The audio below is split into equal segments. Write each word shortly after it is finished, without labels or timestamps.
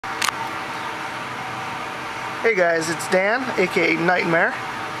Hey guys, it's Dan, aka Nytmair,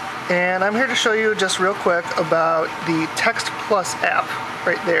 and I'm here to show you just real quick about the TextPlus app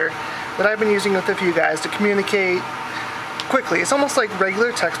right there that I've been using with a few guys to communicate quickly. It's almost like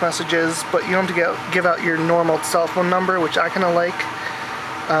regular text messages, but you don't have to give out your normal cell phone number, which I kind of like.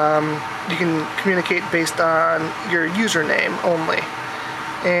 You can communicate based on your username only.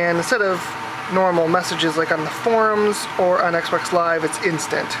 And instead of normal messages like on the forums or on Xbox Live, it's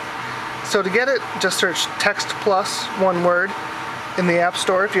instant. So to get it, just search TextPlus, one word, in the App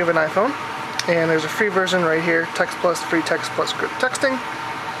Store if you have an iPhone. And there's a free version right here, TextPlus, free TextPlus group texting.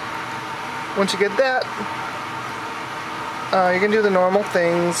 Once you get that, you can do the normal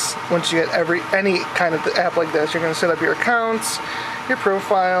things. Once you get any kind of app like this, you're going to set up your accounts, your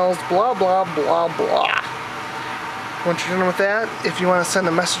profiles, blah, blah, blah, blah. Once you're done with that, if you want to send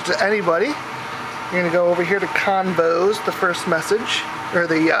a message to anybody, you're going to go over here to Convos, the first message, or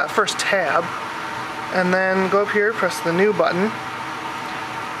the first tab, and then go up here, press the new button.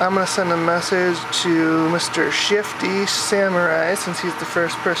 I'm going to send a message to Mr. Shifty Samurai, since he's the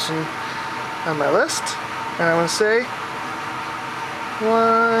first person on my list. And I'm going to say,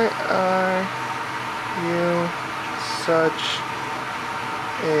 why are you such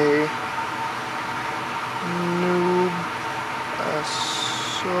a noob?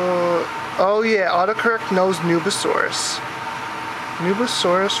 Oh yeah, autocorrect knows Noobosaurus.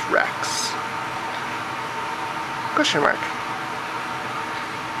 Noobosaurus Rex. Question mark.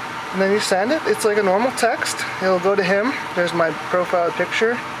 And then you send it. It's like a normal text. It'll go to him. There's my profile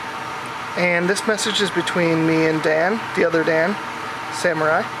picture. And this message is between me and Dan, the other Dan,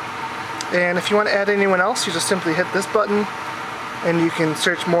 Samurai. And if you want to add anyone else, you just simply hit this button and you can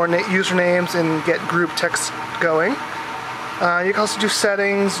search more usernames and get group text going. You can also do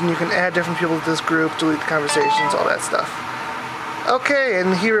settings, and you can add different people to this group, delete the conversations, all that stuff. Okay,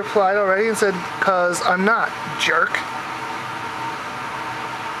 and he replied already and said, "'Cause I'm not, jerk."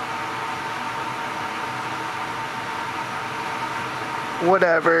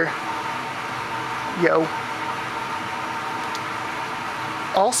 Whatever. Yo.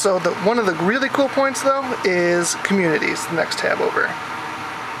 Also, one of the really cool points, though, is communities, the next tab over.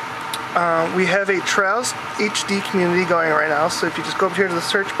 We have a Trials HD community going right now, so if you just go up here to the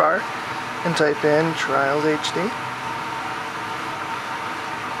search bar and type in Trials HD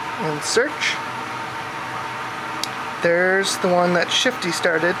and search, there's the one that Shifty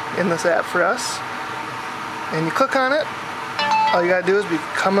started in this app for us, and you click on it. All you gotta do is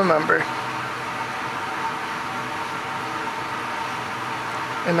become a member.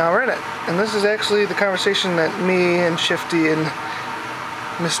 And now we're in it. And this is actually the conversation that me and Shifty and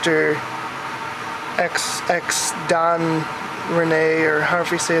Mr. XX Don Renee, or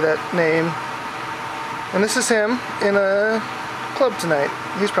however you say that name. And this is him in a club tonight.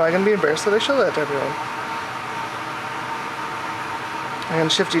 He's probably going to be embarrassed that I show that to everyone.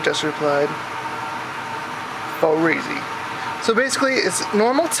 And Shifty just replied, "Crazy." So basically, it's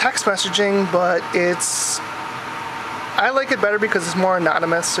normal text messaging, but I like it better because it's more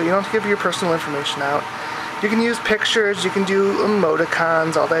anonymous, so you don't have to give your personal information out. You can use pictures, you can do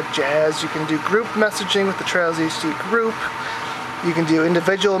emoticons, all that jazz. You can do group messaging with the Trials HD group. You can do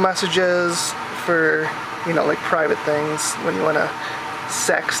individual messages for, like private things when you want to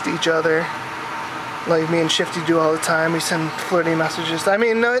sext each other. Like me and Shifty do all the time. We send flirty messages. I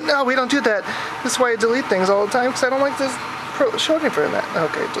mean, no, we don't do that. This is why I delete things all the time, because I don't like this shortening for that.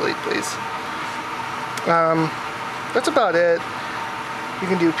 Okay, delete, please. That's about it. You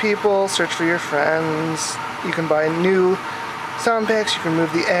can do people, search for your friends. You can buy new sound packs. You can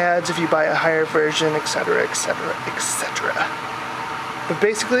remove the ads if you buy a higher version, etc., etc., etc. But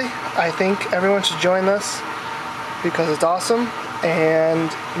basically, I think everyone should join this because it's awesome.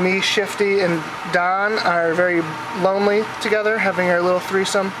 And me, Shifty, and Don are very lonely together, having our little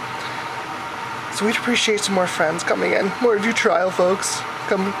threesome. So we'd appreciate some more friends coming in. More of you trial folks.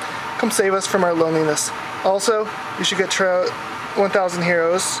 Come save us from our loneliness. Also, you should get 1000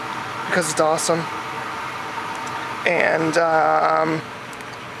 Heroes because it's awesome. And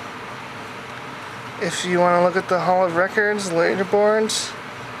if you want to look at the Hall of Records leaderboards,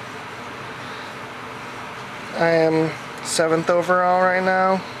 I am 7th overall right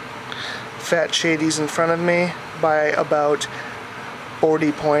now. Fat Shady's in front of me by about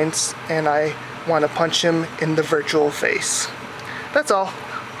 40 points, and I want to punch him in the virtual face. That's all.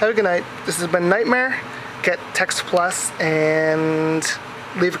 Have a good night. This has been Nytmair. Get TextPlus and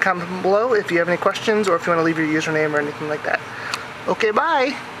leave a comment below if you have any questions or if you want to leave your username or anything like that. Okay,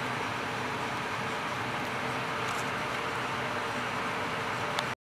 bye!